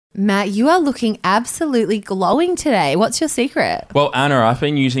Matt, you are looking absolutely glowing today. What's your secret? Well, Anna, I've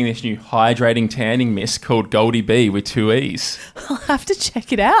been using this new hydrating tanning mist called Goldie B with 2 E's. I'll have to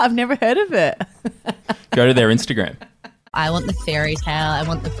check it out. I've never heard of it. Go to their Instagram. I want the fairy tale. I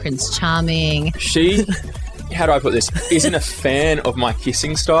want the Prince Charming. She, how do I put this, isn't a fan of my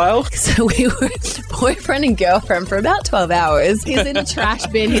kissing style. So we were boyfriend and girlfriend for about 12 hours. He's in a trash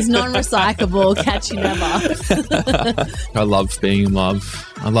bin. He's non-recyclable. Catch you never. I love being in love.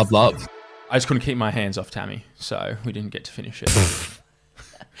 I love love. I just couldn't keep my hands off Tammy, so we didn't get to finish it.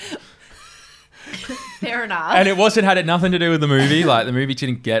 Fair enough. And it had nothing to do with the movie. Like, the movie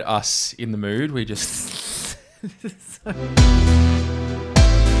didn't get us in the mood. We just...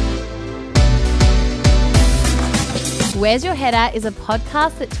 Where's Your Head At is a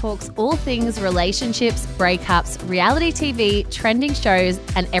podcast that talks all things relationships, breakups, reality TV, trending shows,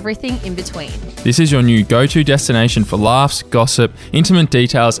 and everything in between. This is your new go-to destination for laughs, gossip, intimate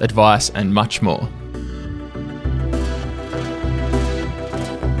details, advice, and much more.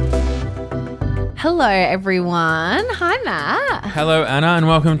 Hello, everyone. Hi, Matt. Hello, Anna, and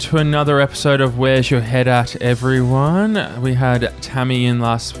welcome to another episode of Where's Your Head At, everyone. We had Tammy in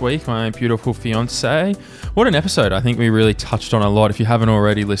last week, my beautiful fiance. What an episode. I think we really touched on a lot. If you haven't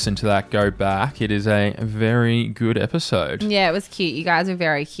already listened to that, go back. It is a very good episode. Yeah, it was cute. You guys were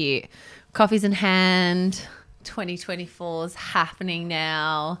very cute. Coffees in hand. 2024 is happening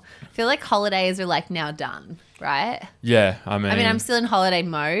now. I feel like holidays are like now done, right? Yeah, I mean, I'm still in holiday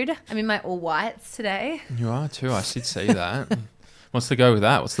mode. I'm in my all whites today. You are too. I did see that. What's the go with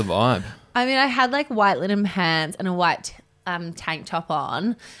that? What's the vibe? I mean, I had like white linen pants and a white tank top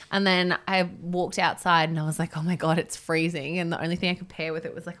on, and then I walked outside and I was like, oh my God, it's freezing. And the only thing I could pair with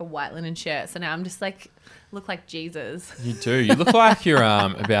it was like a white linen shirt. So now I'm just like, look like Jesus. You do. You look like you're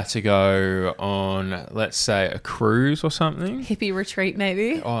about to go on, let's say, a cruise or something. Hippie retreat,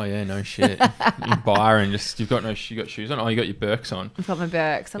 maybe. Oh yeah, no shit. In Byron, you got shoes on. Oh, you got your Birks on. I've got my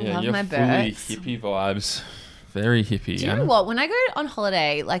Birks. I love you're my fully Birks. hippie vibes. Very hippie. Do you know what? When I go on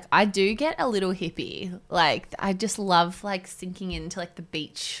holiday, like I do get a little hippie. Like I just love like sinking into like the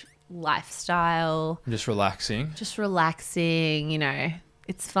beach lifestyle. Just relaxing. Just relaxing, you know.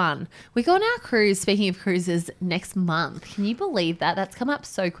 It's fun. We go on our cruise, speaking of cruises, next month. Can you believe that? That's come up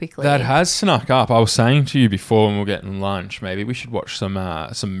so quickly. That has snuck up. I was saying to you before when we were getting lunch, maybe we should watch some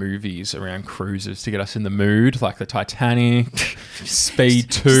movies around cruises to get us in the mood, like the Titanic,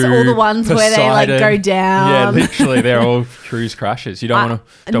 Speed 2, just all the ones Poseidon. where they like go down. Yeah, literally, they're all cruise crashes. You don't want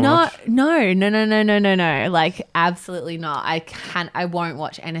to watch? No. Like, absolutely not. I won't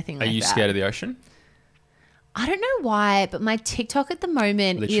watch anything like that. Are you scared of the ocean? I don't know why, but my TikTok at the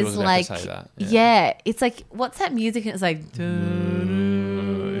moment Literally is like, yeah, it's like, what's that music? And it's like, I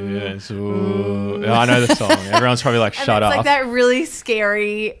know the song. Everyone's probably like, shut up. It's like that really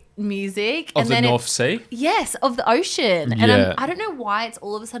scary music. Of the North Sea? Yes, of the ocean. Yeah. And I don't know why it's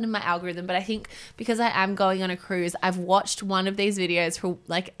all of a sudden in my algorithm, but I think because I am going on a cruise, I've watched one of these videos for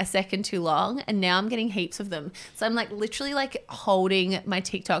like a second too long, and now I'm getting heaps of them. So I'm like literally like holding my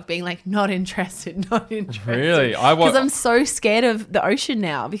TikTok being like, not interested. Really? Because I'm so scared of the ocean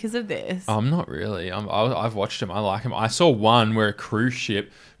now because of this. I'm not really. I've watched them. I like them. I saw one where a cruise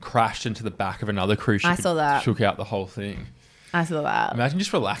ship crashed into the back of another cruise ship. I saw that. Shook out the whole thing. I saw that. Imagine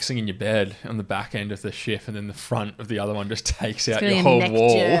just relaxing in your bed on the back end of the ship, and then the front of the other one just takes out your whole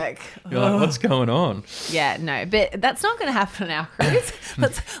wall. Jerk. You're like, what's going on? Yeah, no, but that's not going to happen on our cruise.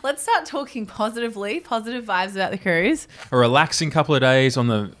 Let's start talking positively, positive vibes about the cruise. A relaxing couple of days on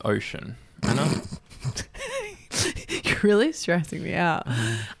the ocean. I know. You're really stressing me out.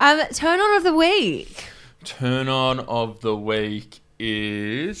 Turn on of the week. Turn on of the week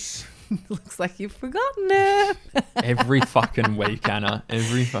is... Looks like you've forgotten it. Every fucking week, Anna.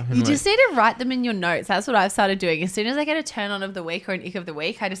 Every fucking week. You just need to write them in your notes. That's what I've started doing. As soon as I get a turn on of the week or an ick of the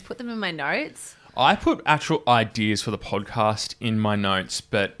week, I just put them in my notes. I put actual ideas for the podcast in my notes,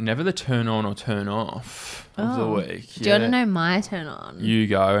 but never the turn on or turn off of the week. Do you want to know my turn on? You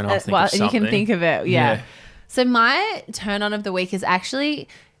go and I'll think of something. And you can think of it, yeah. So my turn on of the week is actually,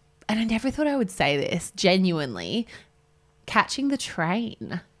 and I never thought I would say this, genuinely, catching the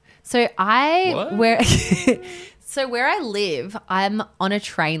train. So where I live, I'm on a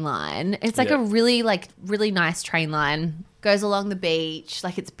train line. It's like a really nice train line. Goes along the beach,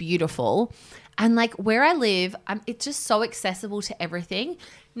 like it's beautiful. And like where I live, it's just so accessible to everything.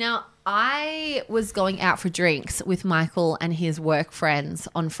 Now, I was going out for drinks with Michael and his work friends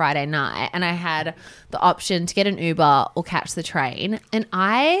on Friday night, and I had the option to get an Uber or catch the train. And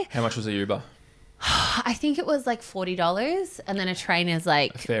How much was the Uber? I think it was like $40, and then a train is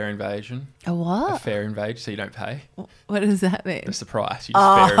like A fair invasion. a what? A fair invasion, so you don't pay. What does that mean? That's the price. You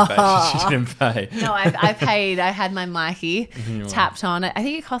just fair invasion, so you didn't pay. No, I paid. I had my Mikey tapped on it. I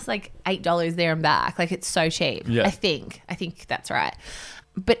think it cost like $8 there and back. Like it's so cheap. Yeah. I think that's right.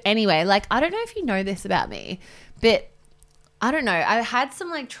 But anyway, like I don't know if you know this about me, but I don't know. I had some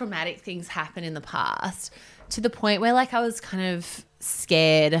like traumatic things happen in the past to the point where like I was kind of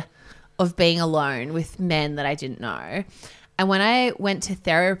scared of being alone with men that I didn't know. And when I went to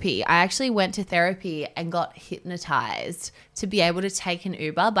therapy, I actually went to therapy and got hypnotized to be able to take an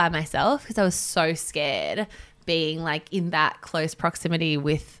Uber by myself because I was so scared being like in that close proximity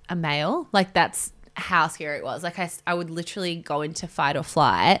with a male. Like that's how scary it was. Like I would literally go into fight or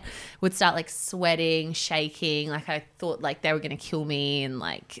flight, would start like sweating, shaking. Like I thought like they were going to kill me and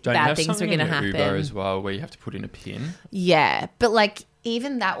like bad things were going to happen. Uber as well where you have to put in a pin. Yeah. But like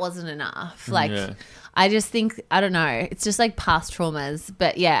even that wasn't enough. Like I just think, I don't know, it's just like past traumas.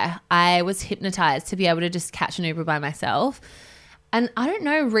 But yeah, I was hypnotized to be able to just catch an Uber by myself. And I don't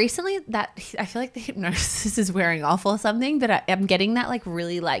know, recently that I feel like the hypnosis is wearing off or something, but I'm getting that like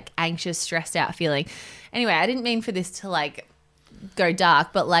really like anxious, stressed out feeling. Anyway, I didn't mean for this to like go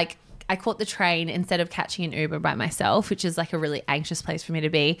dark, but like I caught the train instead of catching an Uber by myself, which is like a really anxious place for me to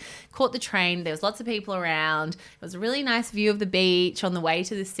be. Caught the train. There was lots of people around. It was a really nice view of the beach on the way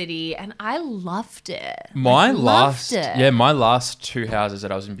to the city, and I loved it. My last 2 houses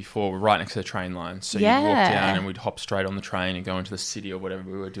that I was in before were right next to the train line. So you'd walk down and we'd hop straight on the train and go into the city or whatever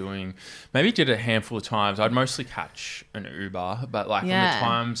we were doing. Maybe did it a handful of times. I'd mostly catch an Uber, but like on the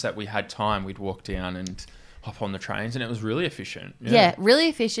times that we had time, we'd walk down and hop on the trains, and it was really efficient. Yeah, really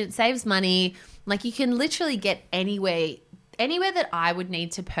efficient, saves money. Like you can literally get anywhere that I would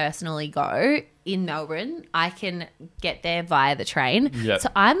need to personally go in Melbourne, I can get there via the train. Yep. So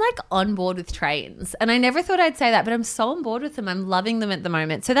I'm like on board with trains, and I never thought I'd say that, but I'm so on board with them. I'm loving them at the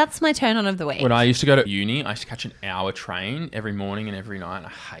moment. So that's my turn on of the week. When I used to go to uni, I used to catch an hour train every morning and every night, and I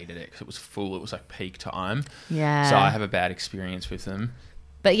hated it because it was full. It was like peak time. Yeah. So I have a bad experience with them.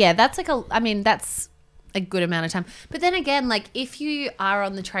 But yeah, that's that's a good amount of time. But then again, like if you are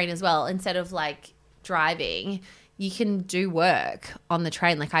on the train as well, instead of like driving, you can do work on the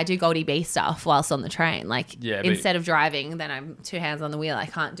train. Like I do Goldie B stuff whilst on the train. Like instead of driving, then I'm two hands on the wheel. I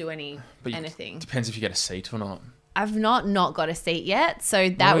can't do anything. Depends if you get a seat or not. I've not got a seat yet. So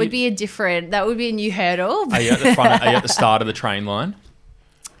that would be a new hurdle. Are you at the front? Are you at the start of the train line?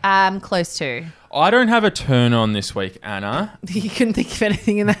 Close to. I don't have a turn on this week, Anna. You couldn't think of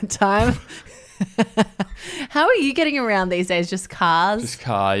anything in that time? How are you getting around these days? Just cars? Just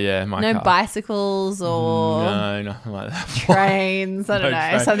car, yeah. No car. Bicycles or no, nothing like that. Trains. I don't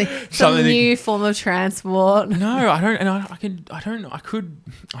know. Some new form of transport. No, I don't. And I don't know.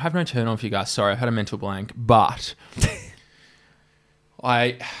 I have no turn on for you guys. Sorry, I've had a mental blank. But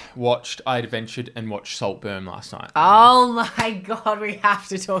I adventured and watched Saltburn last night. Oh my God, we have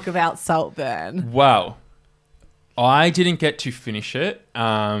to talk about Saltburn. Well, I didn't get to finish it.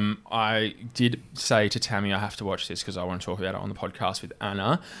 I did say to Tammy, I have to watch this because I want to talk about it on the podcast with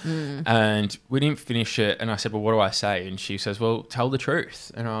Anna. And we didn't finish it. And I said, well, what do I say? And she says, well, tell the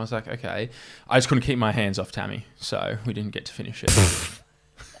truth. And I was like, okay. I just couldn't keep my hands off Tammy. So we didn't get to finish it.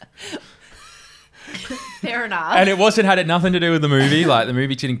 Fair enough. And it had nothing to do with the movie. Like the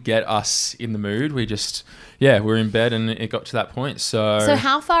movie didn't get us in the mood. We just, we're in bed and it got to that point. So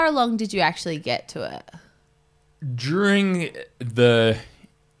how far along did you actually get to it? During the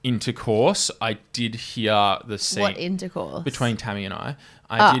intercourse, I did hear the scene. What intercourse? Between Tammy and I.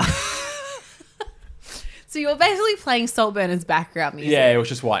 I did. So you were basically playing Saltburn as background music. Yeah, it was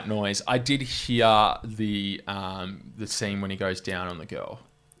just white noise. I did hear the scene when he goes down on the girl.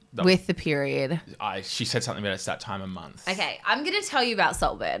 With the period. She said something about it's that time of month. Okay, I'm going to tell you about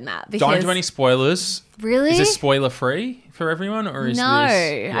Saltburn, Matt. Don't do any spoilers. Really? Is this spoiler free for everyone, or is No,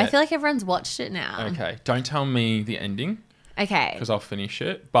 this? I feel like everyone's watched it now. Okay, don't tell me the ending. Okay. Because I'll finish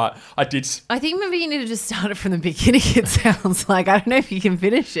it. But I think maybe you need to just start it from the beginning, it sounds like. I don't know if you can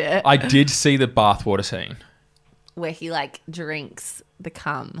finish it. I did see the bathwater scene. Where he like drinks the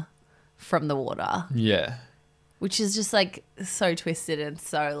cum from the water. Yeah. Which is just like so twisted and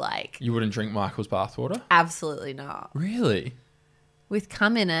so like... You wouldn't drink Michael's bathwater? Absolutely not. Really? With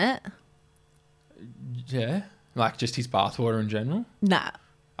cum in it? Yeah. Like just his bathwater in general? Nah.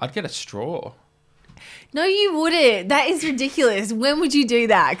 I'd get a straw. No, you wouldn't. That is ridiculous. When would you do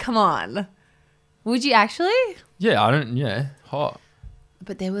that? Come on. Would you actually? Yeah, hot.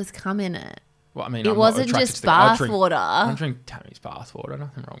 But there was cum in it. Well, I mean, it wasn't just bath water. I drink Tammy's bath water.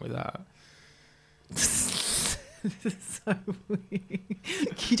 Nothing wrong with that. This is so weird.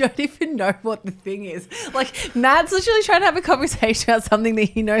 You don't even know what the thing is. Like, Matt's literally trying to have a conversation about something that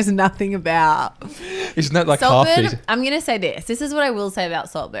he knows nothing about. Isn't that like Saltburn, half these? I'm going to say this. This is what I will say about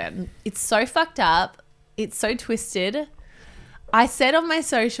Saltburn. It's so fucked up. It's so twisted. I said on my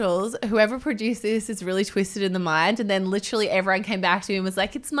socials, whoever produced this is really twisted in the mind. And then literally everyone came back to me and was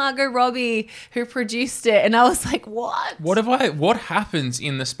like, it's Margot Robbie who produced it. And I was like, what? What happens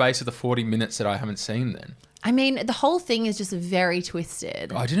in the space of the 40 minutes that I haven't seen then? I mean, the whole thing is just very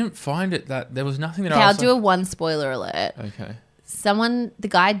twisted. I didn't find it that there was nothing that Okay, I I'll was do a one spoiler alert. Okay. The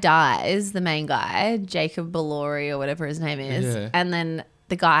guy dies, the main guy, Jacob Bellori or whatever his name is. Yeah. And then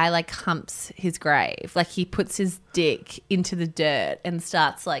the guy like humps his grave. Like he puts his dick into the dirt and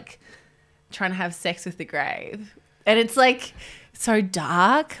starts like trying to have sex with the grave. And it's like so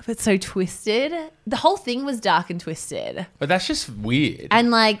dark, but so twisted. The whole thing was dark and twisted. But that's just weird.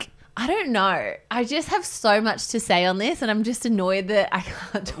 And like, I don't know. I just have so much to say on this and I'm just annoyed that I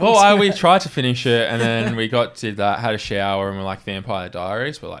can't talk Well, to we it. tried to finish it and then we did that, had a shower and we're like Vampire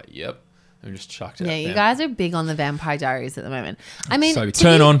Diaries. We're like, yep. And we just chucked it Yeah, out you there. guys are big on the Vampire Diaries at the moment. I mean, So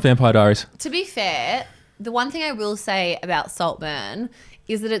turn on Vampire Diaries. To be fair, the one thing I will say about Saltburn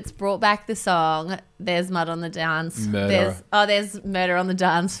is that it's brought back the song "There's Mud on the Dance." Murder. There's murder on the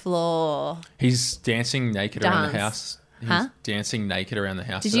dance floor. He's dancing naked around the house. He's Huh? dancing naked around the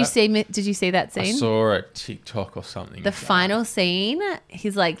house. Did you see that I scene? saw a TikTok or something. The final scene,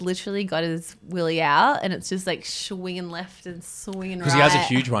 he's like literally got his willy out and it's just like swinging left and swinging right. Because he has a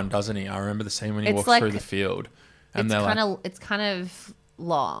huge one, doesn't he? I remember the scene when he It's walks like- through the field. And It's kind of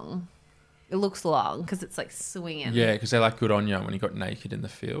long. It looks long because it's like swinging. yeah, because they're like, good on you when he got naked in the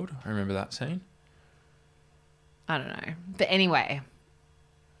field. I remember that scene. I don't know. But anyway,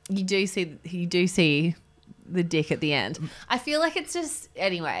 you do see the dick at the end. I feel like it's just,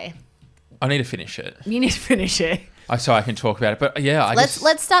 anyway, I need to finish it. you need to finish it. So I can talk about it. But yeah,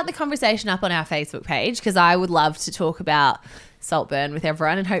 Let's start the conversation up on our Facebook page because I would love to talk about Saltburn with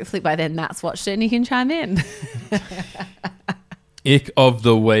everyone and hopefully by then Matt's watched it and he can chime in. Ick of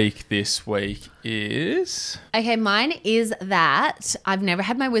the week this week is... Okay, mine is that I've never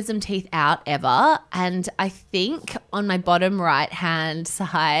had my wisdom teeth out ever. And I think on my bottom right-hand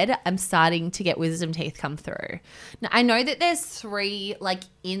side, I'm starting to get wisdom teeth come through. Now, I know that there's 3 like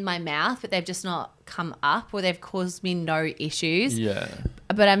in my mouth, but they've just not come up or they've caused me no issues. Yeah.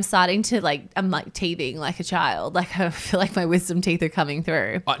 But I'm starting to I'm like teething like a child. Like I feel like my wisdom teeth are coming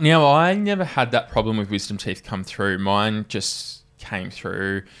through. Now, I never had that problem with wisdom teeth come through. Mine just came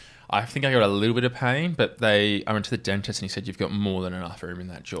through. I think I got a little bit of pain, but I went to the dentist and he said, you've got more than enough room in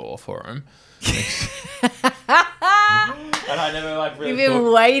that jaw for him. And I never really You've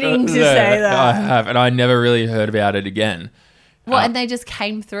been waiting to say that. I have, and I never really heard about it again. What, and they just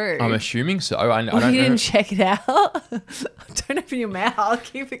came through? I'm assuming so. I don't you know. didn't check it out? Don't open your mouth.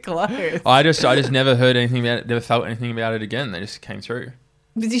 Keep it closed. I just never heard anything about it, never felt anything about it again. They just came through.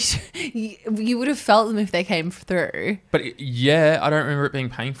 But you would have felt them if they came through. But I don't remember it being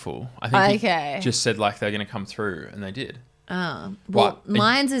painful. I think Okay. he just said like they're going to come through, and they did. Oh. Well, What?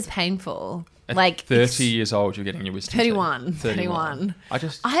 mine's is painful. At Like 30 years old, you're getting your wisdom teeth. 31.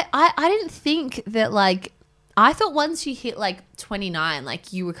 I I didn't think that I thought once you hit 29,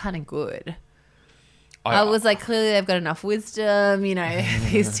 you were kind of good. I was like, clearly they've got enough wisdom,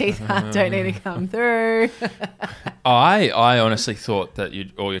 these teeth don't need to come through. I honestly thought that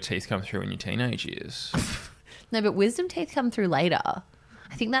all your teeth come through in your teenage years. No, but wisdom teeth come through later.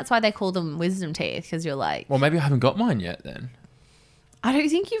 I think that's why they call them wisdom teeth because you're like... Well, maybe I haven't got mine yet then. I don't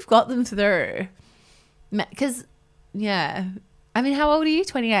think you've got them through. Because, yeah. I mean, how old are you?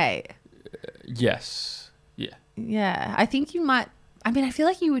 28? Yes. Yeah. Yeah. I think you might... I mean, I feel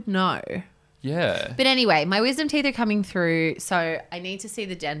like you would know. Yeah. But anyway, my wisdom teeth are coming through, so I need to see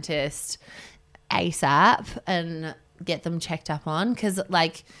the dentist ASAP and get them checked up on because,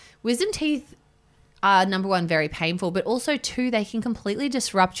 wisdom teeth are, number 1, very painful, but also 2, they can completely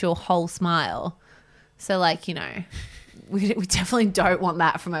disrupt your whole smile. So, we definitely don't want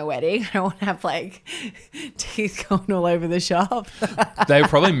that for my wedding. I don't want to have, teeth going all over the shop. They would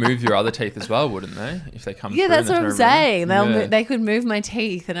probably move your other teeth as well, wouldn't they? If they come through. Yeah, that's what I'm saying. Yeah. They could move my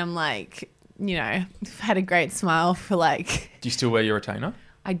teeth and I'm I've had a great smile for Do you still wear your retainer?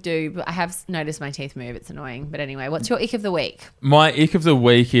 I do, but I have noticed my teeth move. It's annoying. But anyway, what's your ick of the week? My ick of the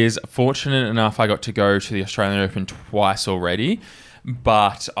week is, fortunate enough, I got to go to the Australian Open twice already,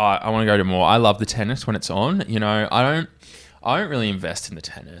 but I want to go to more. I love the tennis when it's on. I don't really invest in the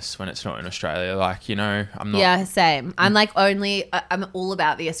tennis when it's not in Australia. I'm not. Yeah, same. I'm I'm all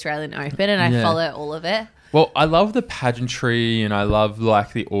about the Australian Open and I follow all of it. Well, I love the pageantry and I love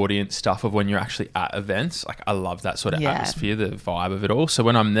like the audience stuff of when you're actually at events. Like I love that sort of atmosphere, the vibe of it all. So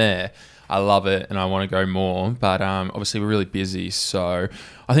when I'm there, I love it and I want to go more. But obviously we're really busy. So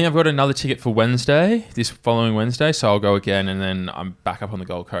I think I've got another ticket for Wednesday, this following Wednesday. So I'll go again and then I'm back up on the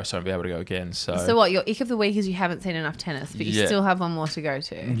Gold Coast so I'll be able to go again. So what, your ick of the week is you haven't seen enough tennis, but you still have one more to go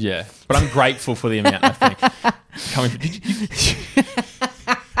to. Yeah. But I'm grateful for the amount, I think.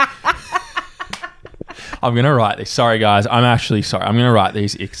 I'm going to write this. Sorry, guys. I'm actually sorry. I'm going to write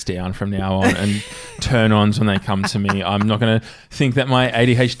these icks down from now on and turn-ons when they come to me. I'm not going to think that my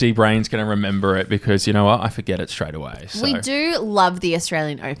ADHD brain's going to remember it because, you know what? I forget it straight away. So. We do love the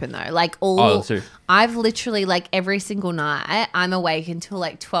Australian Open, though. Like I've literally, like, every single night, I'm awake until,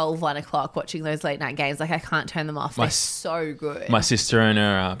 like, 12, 1 o'clock watching those late-night games. Like, I can't turn them off. They're so good. My sister and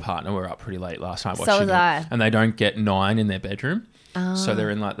her partner were up pretty late last night watching So was I. And they don't get 9 in their bedroom. So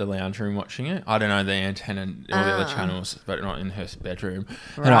they're in like the lounge room watching it. I don't know the antenna and all the other channels, but not in her bedroom.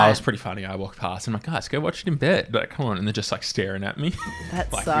 Right. And it was pretty funny. I walked past and I'm like, guys, go watch it in bed. Like, come on. And they're just like staring at me.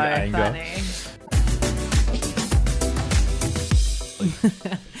 That's like, so funny.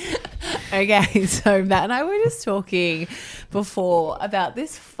 Okay, so Matt and I were just talking before about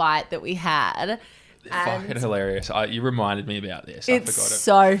this fight that we had. Fucking hilarious. You reminded me about this. I forgot it. It's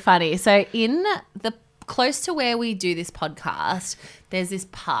so funny. So in the close to where we do this podcast, there's this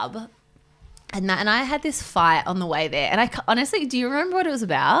pub, and Matt and I had this fight on the way there. And honestly, do you remember what it was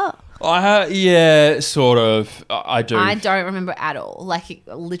about? Yeah, sort of. I do. I don't remember at all. Like,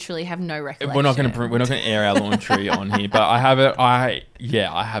 literally have no recollection. We're not going to air our laundry on here, but I have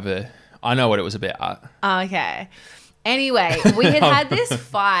it. I know what it was about. Okay. Anyway, we had this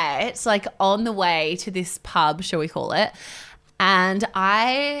fight, like on the way to this pub, shall we call it? And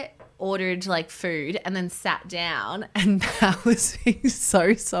I ordered like food and then sat down, and Matt was being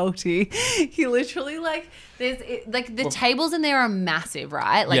so salty. He literally the tables in there are massive,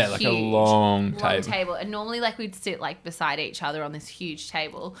 right? Like, like huge, a long table. And normally like we'd sit like beside each other on this huge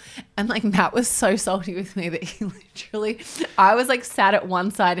table, and like Matt was so salty with me that I was like sat at one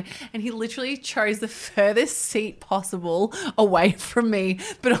side and he literally chose the furthest seat possible away from me,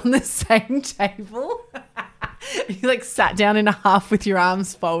 but on the same table. You like sat down in a half with your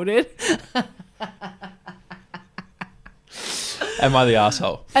arms folded. Am I the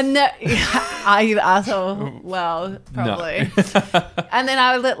asshole? And are you the asshole? Well, probably. No. And then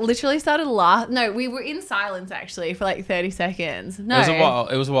I literally started laughing. No, we were in silence actually for like 30 seconds. No, it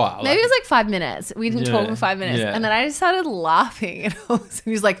was a while. Maybe it was like 5 minutes. We didn't talk for 5 minutes, and then I just started laughing, and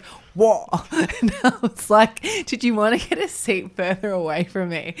he was like, "What?" And I was like, "Did you want to get a seat further away from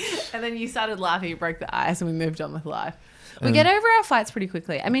me?" And then you started laughing, you broke the ice, and we moved on with life. We get over our fights pretty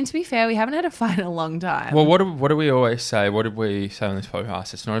quickly. I mean, to be fair, we haven't had a fight in a long time. Well, what do we always say? What did we say on this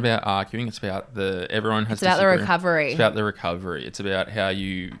podcast? It's not about arguing. It's about everyone has. It's about the recovery. It's about the recovery. It's about how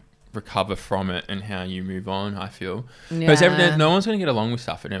you recover from it and how you move on, I feel. Because no one's going to get along with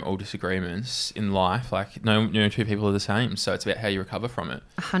stuff and all disagreements in life. Like, no two people are the same. So it's about how you recover from it.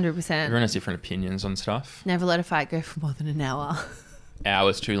 100%. Everyone has different opinions on stuff. Never let a fight go for more than an hour.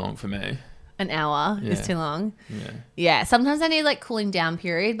 Hour's too long for me. An hour is too long. Yeah. Sometimes I need like cooling down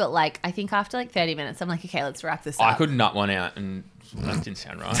period, but like I think after like 30 minutes, I'm like, okay, let's wrap this up. I could nut one out and that didn't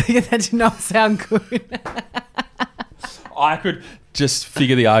sound right. That did not sound good. I could just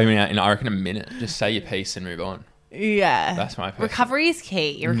figure the argument out in, I reckon, a minute. Just say your piece and move on. Yeah. That's my person. Recovery is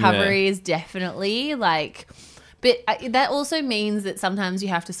key. Recovery is definitely like, but that also means that sometimes you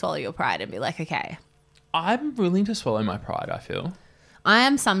have to swallow your pride and be like, okay. I'm willing to swallow my pride, I feel. I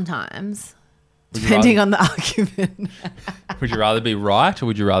am sometimes. Depending on the argument. Would you rather be right or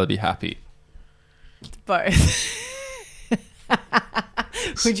would you rather be happy? Both.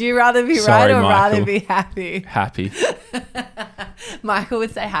 Would you rather be right or Michael. Rather be happy? Happy. Michael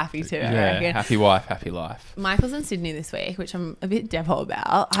would say happy too, I reckon. Happy wife, happy life. Michael's in Sydney this week, which I'm a bit devil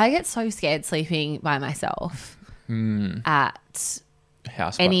about. I get so scared sleeping by myself at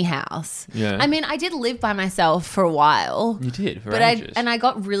any house. Yeah. I mean, I did live by myself for a while. You did, for ages. I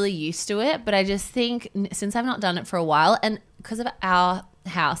got really used to it, but I just think since I've not done it for a while, and because of our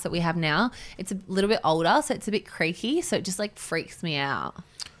house that we have now, it's a little bit older, so it's a bit creaky, so it just like freaks me out.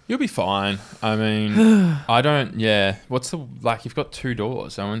 You'll be fine. I mean, I don't, you've got 2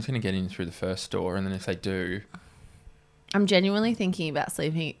 doors. No one's going to get in through the first door, and then if they do... I'm genuinely thinking about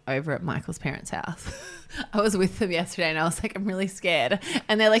sleeping over at Michael's parents' house. I was with them yesterday and I was like, I'm really scared.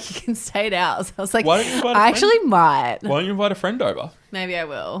 And they're like, you can stay at ours. I was like, I actually might. Why don't you invite a friend over? Maybe I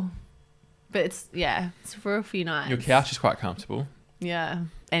will. But it's for a few nights. Your couch is quite comfortable. Yeah.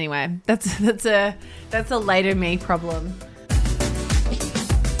 Anyway, that's a later me problem.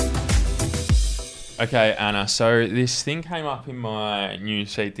 Okay, Anna. So this thing came up in my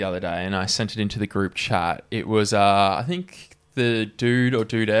newsfeed the other day, and I sent it into the group chat. It was, I think, the dude or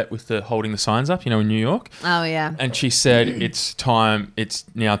dudette with the holding the signs up, in New York. Oh, yeah. And she said, it's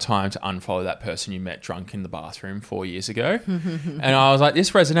now time to unfollow that person you met drunk in the bathroom 4 years ago. And I was like,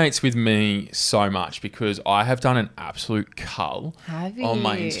 this resonates with me so much because I have done an absolute cull on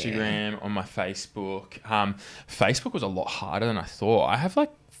my Instagram, on my Facebook. Facebook was a lot harder than I thought. I have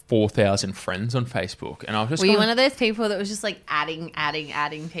 4,000 friends on Facebook, and I was just. Were you one of those people that was just adding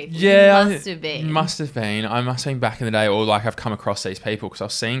people? Yeah, you must have been. Must have been. I must have been back in the day, or I've come across these people because I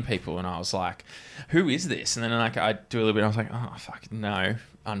was seeing people, and I was like, "Who is this?" And then I do a little bit. And I was like, "Oh fuck, no,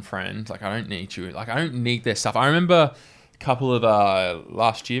 unfriend. I don't need you. I don't need their stuff." I remember a couple of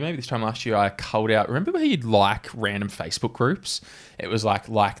last year, maybe this time last year, I culled out. Remember where you'd like random Facebook groups? It was like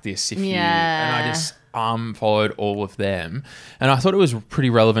this if you, and I just unfollowed all of them, and I thought it was pretty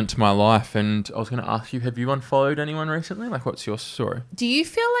relevant to my life. And I was going to ask you, have you unfollowed anyone recently? What's your story? Do you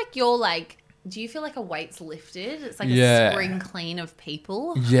feel like do you feel like a weight's lifted? It's a spring clean of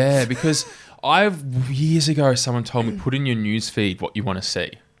people. Yeah, because years ago someone told me, put in your newsfeed what you want to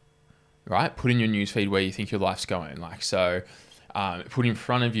see, right? Put in your newsfeed where you think your life's going. Put in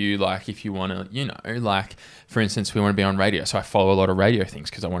front of you, if you want to, for instance, we want to be on radio. So I follow a lot of radio things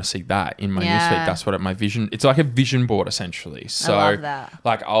because I want to see that in my newsfeed. That's what my vision, it's like a vision board essentially. So I love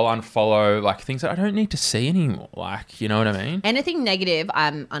that. I'll unfollow things that I don't need to see anymore. You know what I mean? Anything negative,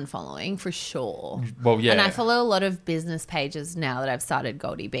 I'm unfollowing for sure. Well, yeah. And I follow a lot of business pages now that I've started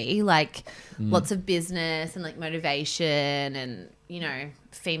Goldie B, lots of business and motivation and,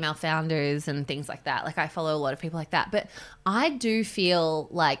 female founders and things like that. I follow a lot of people like that. But I do feel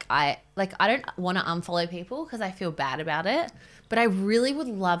I don't want to unfollow people because I feel bad about it. But I really would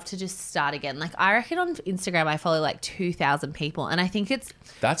love to just start again. I reckon on Instagram I follow 2,000 people, and I think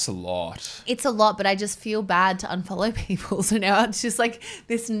that's a lot. It's a lot, but I just feel bad to unfollow people. So now it's just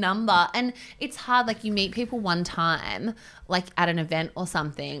this number, and it's hard. You meet people one time, at an event or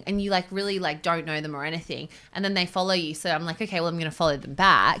something, and you really don't know them or anything, and then they follow you. So I'm okay, well I'm going to follow them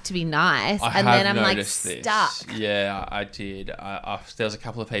back to be nice, and then I'm stuck. Yeah, I did. There was a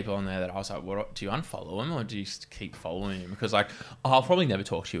couple of people on there that I was like, "What? Do you unfollow them or do you just keep following them?" Because I'll probably never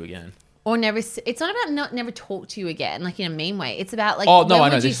talk to you again. Or never. It's not about never talk to you again, in a mean way. It's about oh no, I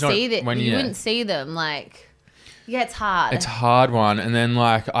know. Would you see that you wouldn't see them Yeah, it's hard. It's a hard one. And then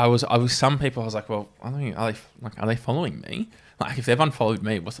I was some people I was like, well, are they following me? If they've unfollowed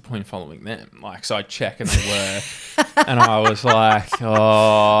me, what's the point of following them? So I check and they were, and I was like,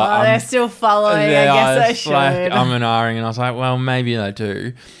 oh, they're still following. Yeah, I guess I should. I'm an R-ing, and I was like, well, maybe they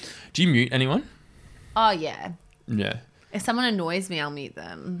do. Do you mute anyone? Oh yeah. Yeah. If someone annoys me, I'll mute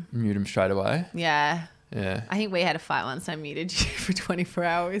them. Mute them straight away. Yeah. Yeah. I think we had a fight once. I muted you for 24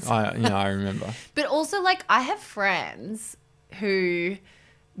 hours. I remember. But also, I have friends who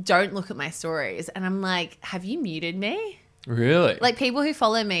don't look at my stories, and I'm like, have you muted me? Really? People who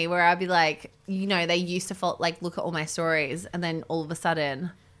follow me, where I'd be they used to follow, look at all my stories, and then all of a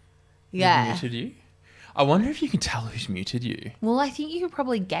sudden, yeah. They've muted you? I wonder if you can tell who's muted you. Well, I think you could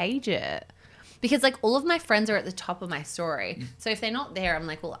probably gauge it. Because all of my friends are at the top of my story. So if they're not there, I'm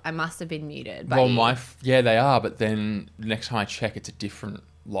well, I must have been muted by you. They are, but then the next time I check, it's a different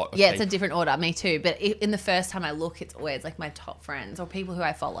lot of people. It's a different order, me too. But in the first time I look, it's always my top friends or people who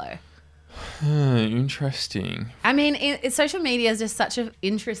I follow. Interesting. I mean, social media is just such an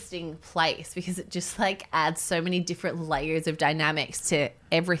interesting place because it just adds so many different layers of dynamics to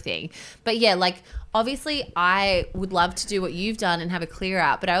everything. But yeah, obviously I would love to do what you've done and have a clear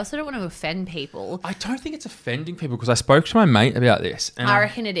out, but I also don't want to offend people. I don't think it's offending people because I spoke to my mate about this. And I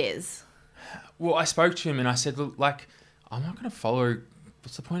reckon it is. Well, I spoke to him and I said, look, I'm not going to follow.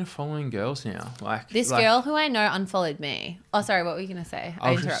 What's the point of following girls now? This girl who I know unfollowed me. Oh, sorry, what were you going to say?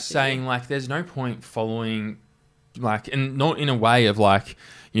 I was just saying, there's no point following, and not in a way of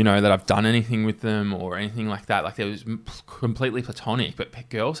that I've done anything with them or anything like that. There was completely platonic, but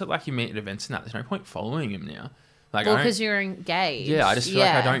girls that you meet at events and that, there's no point following them now. Because you're engaged. Yeah, I just feel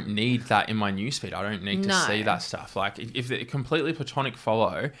I don't need that in my newsfeed. I don't need to see that stuff. If they're completely platonic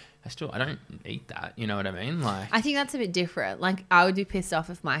follow, I don't need that. You know what I mean? I think that's a bit different. I would be pissed off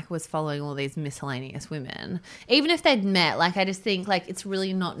if Mike was following all these miscellaneous women, even if they'd met. I just think it's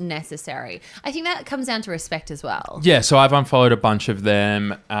really not necessary. I think that comes down to respect as well. Yeah, so I've unfollowed a bunch of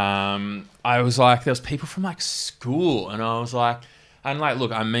them. I was there was people from school, and I was and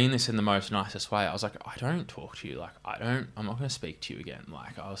look, I mean this in the most nicest way. I was I don't talk to you. I'm not going to speak to you again.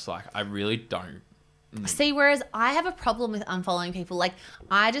 I was I really don't. See, whereas I have a problem with unfollowing people.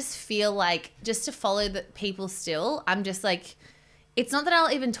 I just feel just to follow the people still, I'm just it's not that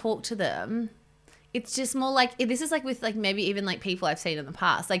I'll even talk to them. it's just more like, this is like with like maybe even like people I've seen in the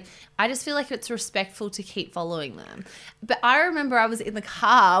past. Like, I just feel like it's respectful to keep following them. But I remember I was in the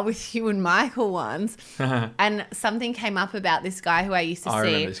car with you and Michael once and something came up about this guy who I used to see. I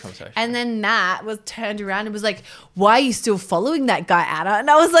remember this conversation. And then Matt was turned around and was like, why are you still following that guy, Anna? And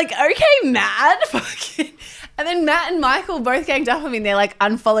I was like, okay, Matt. Fucking. And then Matt and Michael both ganged up on me and they're like,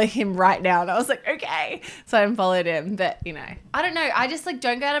 unfollow him right now. And I was like, okay. So I unfollowed him. But, you know, I don't know. I just like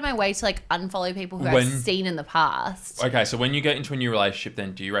don't go out of my way to like unfollow people who I've seen in the past. Okay, so when you get into a new relationship,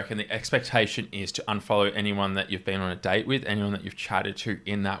 then do you reckon the expectation is to unfollow anyone that you've been on a date with, anyone that you've chatted to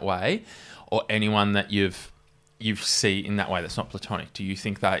in that way, or anyone that you've see in that way that's not platonic? Do you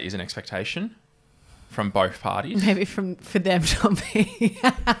think that is an expectation from both parties? Maybe for them, not me.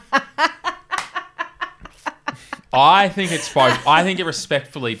 I think it's both. I think it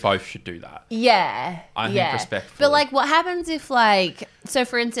respectfully both should do that. Yeah. I think respectfully. But like what happens if like, so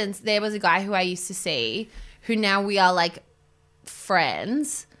for instance, there was a guy who I used to see who now we are like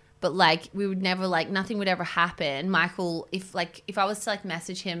friends, but like we would never like, nothing would ever happen. Michael, if I was to like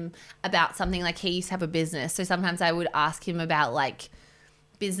message him about something, like he used to have a business. So sometimes I would ask him about like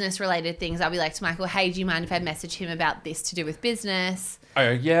business related things. I'll be like to Michael, hey, do you mind if I message him about this to do with business? Oh,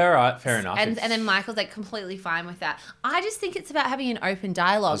 yeah, all right, fair enough. And then Michael's like completely fine with that. I just think it's about having an open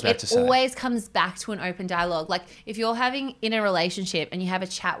dialogue. It always comes back to an open dialogue. Like if you're having in a relationship and you have a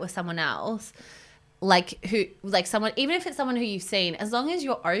chat with someone else, like who, like someone, even if it's someone who you've seen, as long as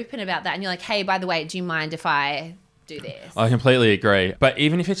you're open about that and you're like, hey, by the way, do you mind if I do this? I completely agree. But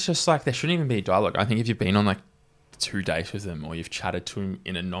even if it's just like, there shouldn't even be a dialogue. I think if you've been on like 2 dates with them or you've chatted to them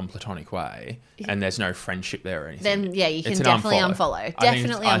in a non-platonic way and there's no friendship there or anything, then yeah, you can definitely unfollow.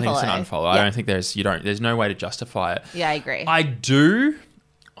 Definitely unfollow. I think it's an unfollow. Yeah. I don't think there's no way to justify it. Yeah, I agree. I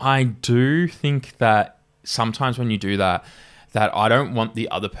do think that sometimes when you do that I don't want the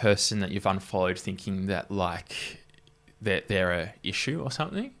other person that you've unfollowed thinking that like they're a issue or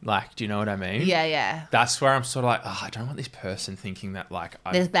something. Like, do you know what I mean? Yeah, yeah. That's where I'm sort of like, I don't want this person thinking that like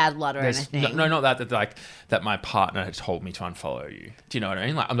there's bad blood or anything. No, not that like that my partner has told me to unfollow you. Do you know what I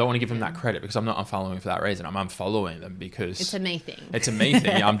mean? Like, I don't want to give them that credit because I'm not unfollowing for that reason. I'm unfollowing them because it's a me thing. It's a me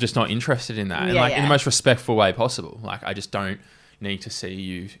thing. I'm just not interested in that. And in the most respectful way possible. Like, I just don't need to see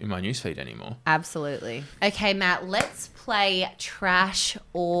you in my newsfeed anymore. Absolutely. Okay, Matt, let's play trash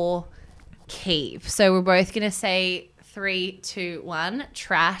or keep. So we're both going to say 3, 2, 1,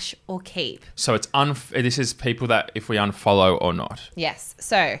 trash or keep. So it's this is people that if we unfollow or not. Yes.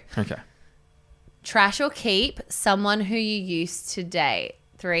 So okay. Trash or keep someone who you used to date.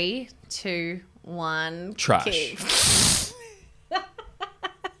 3, 2, 1. Trash. Keep.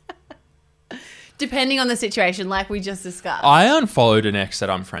 Depending on the situation, like we just discussed. I unfollowed an ex that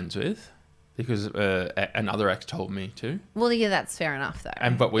I'm friends with because another ex told me to. Well, yeah, that's fair enough, though.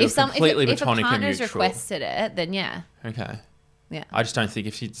 But we were completely platonic and mutual. If a partner's requested it, then yeah. Okay. Yeah. I just don't think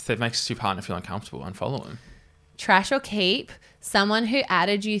if it makes your partner feel uncomfortable, unfollow him. Trash or keep someone who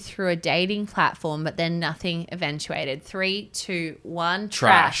added you through a dating platform, but then nothing eventuated. 3, 2, 1.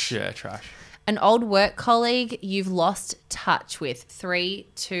 Trash. Yeah, trash. An old work colleague you've lost touch with. 3,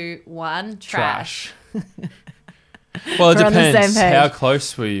 2, 1. Trash. Well, it depends. How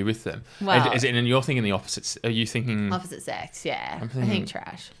close were you with them? Well, and you're thinking the opposites. Are you thinking opposite sex? Yeah, I think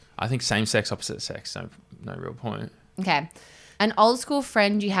trash. I think same sex, opposite sex. No real point. Okay. An old school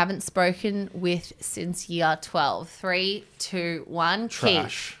friend you haven't spoken with since year 12. 3, 2, 1.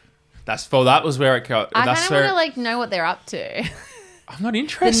 Trash. That was where it got. I kind of want to like know what they're up to. I'm not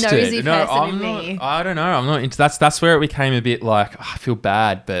interested. The nosy person in me. I don't know. I'm not into. That's where it became a bit like I feel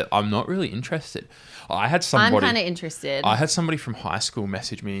bad, but I'm not really interested. I'm kind of interested. I had somebody from high school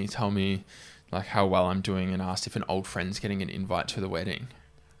message me, tell me like how well I'm doing, and asked if an old friend's getting an invite to the wedding.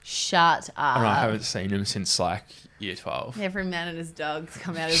 Shut up. And I haven't seen him since like year 12. Every man and his dog's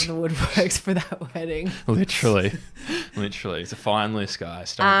come out of the woodworks for that wedding. Literally. It's a fine list,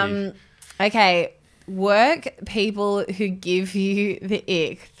 guys. Okay. Work people who give you the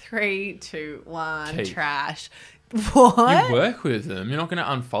ick. 3, 2, 1. Keep. Trash. What? You work with them. You're not going to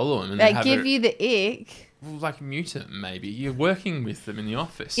unfollow them. And they give you the ick. Well, like mute them, maybe. You're working with them in the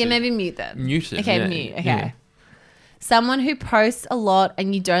office. Yeah, maybe mute them. Mute them. Okay, yeah. mute. Okay. Yeah. Someone who posts a lot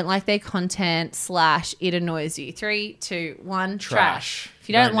and you don't like their content / it annoys you. 3, 2, 1. Trash. If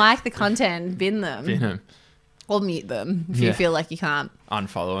you don't like the content, bin them. Bin them. Or mute them if you feel like you can't.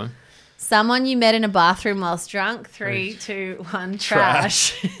 Unfollow them. Someone you met in a bathroom whilst drunk. 3, 2, 1.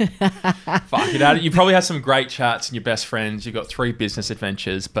 Trash. Fuck it. You probably had some great chats and your best friends. You got 3 business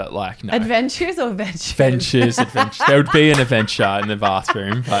adventures, but like no. Adventures or ventures? Adventures. There would be an adventure in the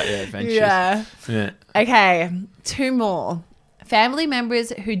bathroom, but yeah, adventures. Yeah. Okay, 2 more. family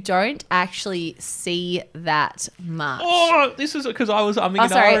members who don't actually see that much. Oh, this is because I was umming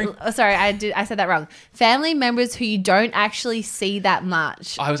and ahhing. Sorry, I said that wrong. Family members who you don't actually see that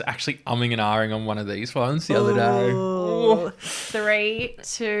much. I was actually umming and ahhing on one of these ones the other day. Ooh. 3,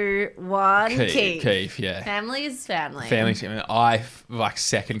 2, 1. Keith, yeah. Family is family. Family's family. Like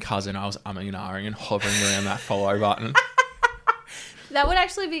second cousin, I was umming and ahhing and hovering around that follow button. That would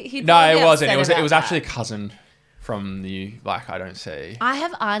actually be... No, it wasn't. It was actually a cousin from the, like, I don't see. I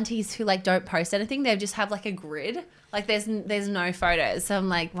have aunties who, like, don't post anything. They just have, like, a grid. Like, there's no photos. So I'm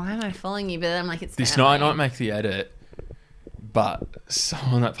like, why am I following you? But then I'm like, it's this family. might not make the edit, but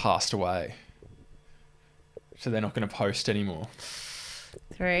someone that passed away. So they're not going to post anymore.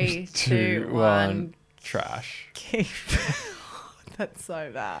 3, 2, 1. Trash. That's so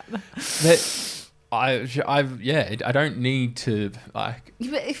bad. I don't need to, like...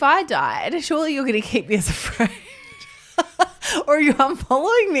 But if I died, surely you're going to keep me as a friend. Or are you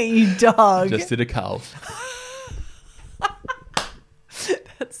unfollowing me, you dog? Just did a cull.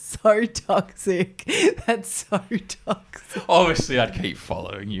 That's so toxic. That's so toxic. Obviously, I'd keep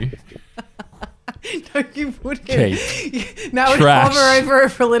following you. No, you wouldn't. Keep. No, I would hover over her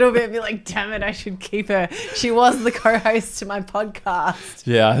for a little bit and be like, damn it, I should keep her. She was the co-host to my podcast.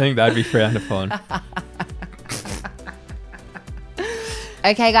 Yeah, I think that'd be frowned upon.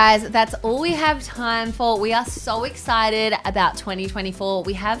 Okay, guys, that's all we have time for. We are so excited about 2024.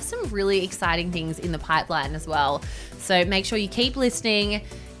 We have some really exciting things in the pipeline as well. So make sure you keep listening.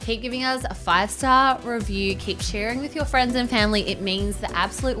 Keep giving us a 5-star review. Keep sharing with your friends and family. It means the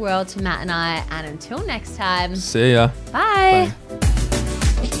absolute world to Matt and I. And until next time. See ya. Bye. Bye.